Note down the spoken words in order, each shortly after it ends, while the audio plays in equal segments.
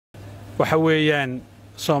وحويان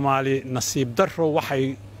صومالي نصيب درو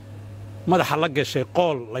وحي مدح لقى شيء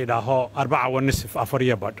قول ليداهو 4.5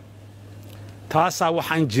 أفريا بعد تاسا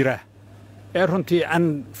وحن جرا إيرهنتي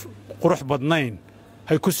أن قروح بدنين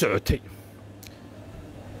هاي كسعتي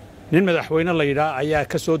نين مدحوينا ليدا أيا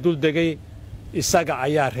كسو دول دقي إساقا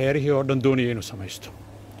أيا ريريه ودن دوني إنو سميستو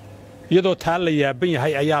يدو تالي يابين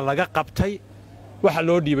هاي أيا لغا قبتي waxa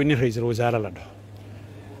loo dhiibay nin ra'iisul wasaare la dhaho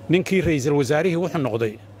ninkii ra'iisul wasaarihii wuxuu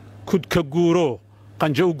noqday kud ka guuro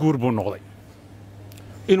qanje u guur buu noqday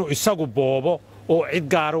inuu isagu boobo oo cid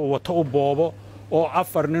gaar ah wato u boobo oo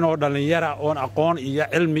afar nin oo dhalinyaro oo aqoon iyo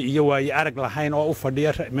cilmi iyo waayi arag lahayn oo u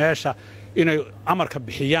fadhiya meesha inay amarka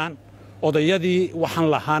bixiyaan odayadii waxaan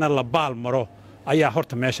lahaana la baal maro ayaa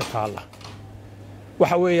horta meesha taala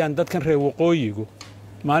waxa weeyaan dadkan reer waqooyigu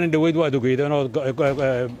maalin dhaweyd waad ogeydeen oo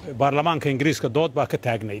baarlamaanka Ingiriiska dood baa ka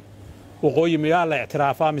taagnayd waqooyi miyaa la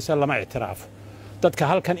ictiraafaa mise lama ictiraafo dadka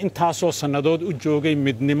halkan intaasoo sannadood u joogay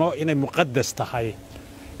midnimo inay muqaddas tahay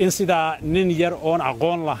in sidaa nin yar oon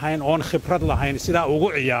aqoon lahayn oon khibrad lahayn sidaa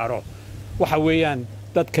ugu ciyaaro waxa weeyaan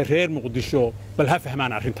dadka reer Muqdisho bal ha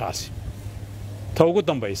fahmaan arrintaasi ta ugu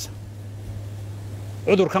dambaysa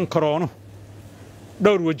cudurkan corona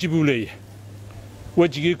dhowr waji buu leeyahay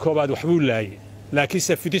wajigii koobaad wax buu laayay laakiin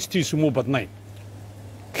safidistiisu muu badnayn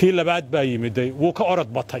kii labaad baa yimiday wuu ka orod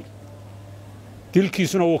batay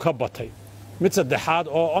dilkiisuna wuu ka batay mid saddexaad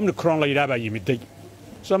oo omicron la yiraahdo baa yimiday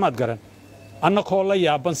soomaad garan annakoo la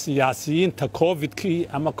yaaban siyaasiyiinta covid-kii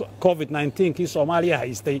ama covid-19kii Soomaaliya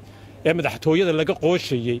haystay ee madaxtooyada laga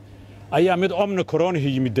qoosheeyay ayaa mid omicron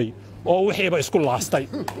yimiday oo wixiiba isku laastay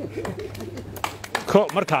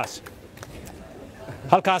markaas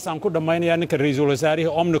halkaas aan ku dhamaynayaa ninka ra'iisul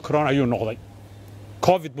wasaarihii omicron ayuu noqday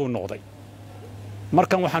covid buu noqday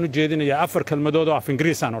markan waxaan u jeedinayaa afar kalmadood oo af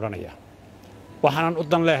Ingiriis aan oranayaa waxaan u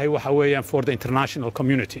dan leeyahay waxa weeyaan for the international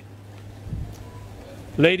community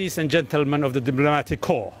ladies and gentlemen of the diplomatic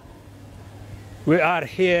corps we are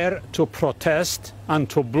here to protest and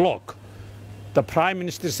to block the prime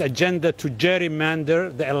minister's agenda to gerrymander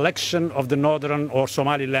the election of the northern or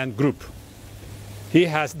Somaliland group he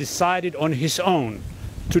has decided on his own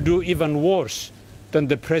to do even worse than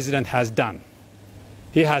the president has done.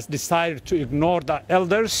 He has decided to ignore the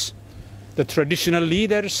elders, the traditional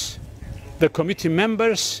leaders, the committee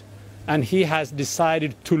members, and he has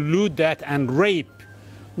decided to loot that and rape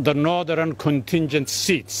the northern contingent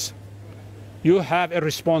seats. You have a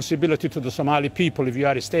responsibility to the Somali people if you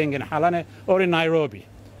are staying in Halane or in Nairobi,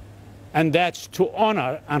 and that's to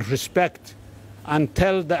honor and respect and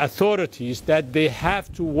tell the authorities that they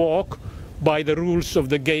have to walk by the rules of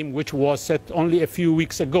the game which was set only a few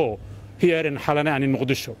weeks ago here in Halana and in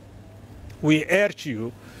Mogadishu. We urge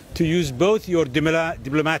you to use both your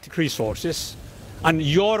diplomatic resources and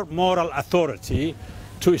your moral authority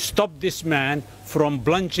to stop this man from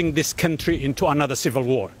plunging this country into another civil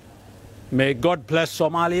war. May God bless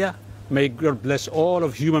Somalia. May God bless all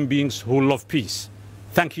of human beings who love peace.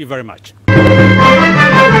 Thank you very much.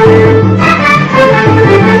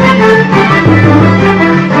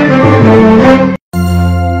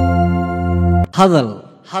 hadal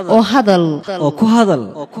oo ku hadal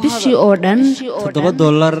bishii oo dhan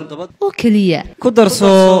 $7 oo kaliya ku darso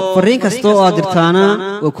fariin kasta oo aad dirtaana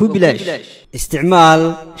waa ku bilaash isticmaal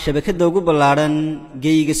shabakada ugu ballaaran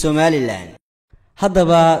geeyiga Somaliland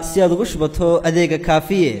haddaba si aad ugu shubato adeega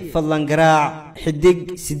kaafiye fadlan garaac xidig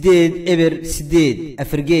 8 eber 8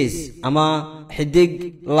 afargees ama xidig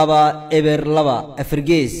 2 eber 2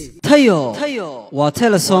 afargees tayo waa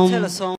telesom